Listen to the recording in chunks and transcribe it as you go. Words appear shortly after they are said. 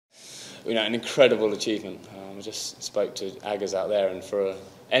an incredible achievement. I just spoke to Aggers out there, and for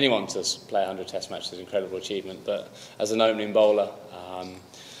anyone to play 100 Test matches is an incredible achievement. But as an opening bowler,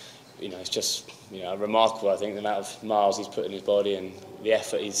 it's just remarkable. I think the amount of miles he's put in his body and the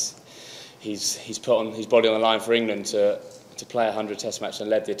effort he's put on his body on the line for England to play 100 Test matches and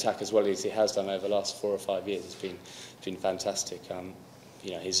led the attack as well as he has done over the last 4 or 5 years. It's been fantastic.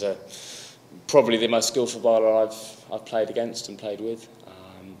 He's probably the most skillful bowler I've played against and played with,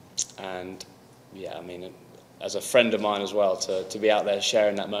 and yeah, I mean, as a friend of mine as well, to be out there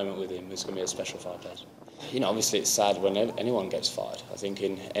sharing that moment with him is going to be a special 5 days. Obviously it's sad when anyone gets fired. I think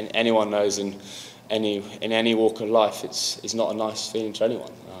anyone knows in any walk of life it's not a nice feeling to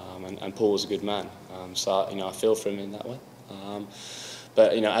anyone. And Paul was a good man, so I feel for him in that way.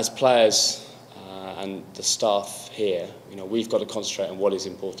 But as players and the staff here, we've got to concentrate on what is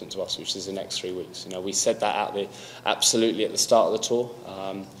important to us, which is the next 3 weeks. We said that absolutely at the start of the tour.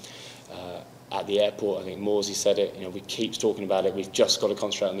 At the airport, I think Morsey said it. We keep talking about it. We've just got to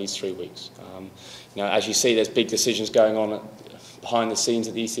concentrate on these 3 weeks. As you see, there's big decisions going on behind the scenes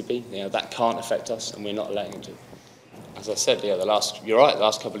at the ECB. That can't affect us, and we're not letting it to. As I said, you're right. The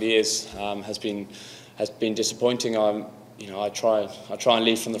last couple of years has been disappointing. I try and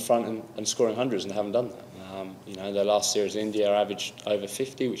lead from the front and scoring hundreds, and haven't done that. The last series in India averaged over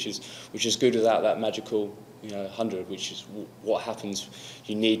 50, which is good without that magical 100, which is what happens.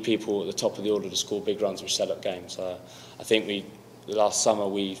 You need people at the top of the order to score big runs, which set up games. I think last summer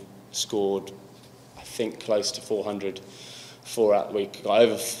we scored, I think, close to 400. We got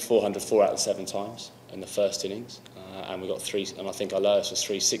over 400 4 out of 7 times in the first innings, and we got 3. And I think our lowest was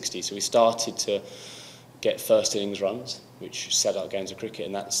 360. So we started to get first innings runs, which set up games of cricket,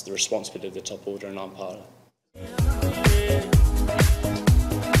 and that's the responsibility of the top order, and I'm part of it.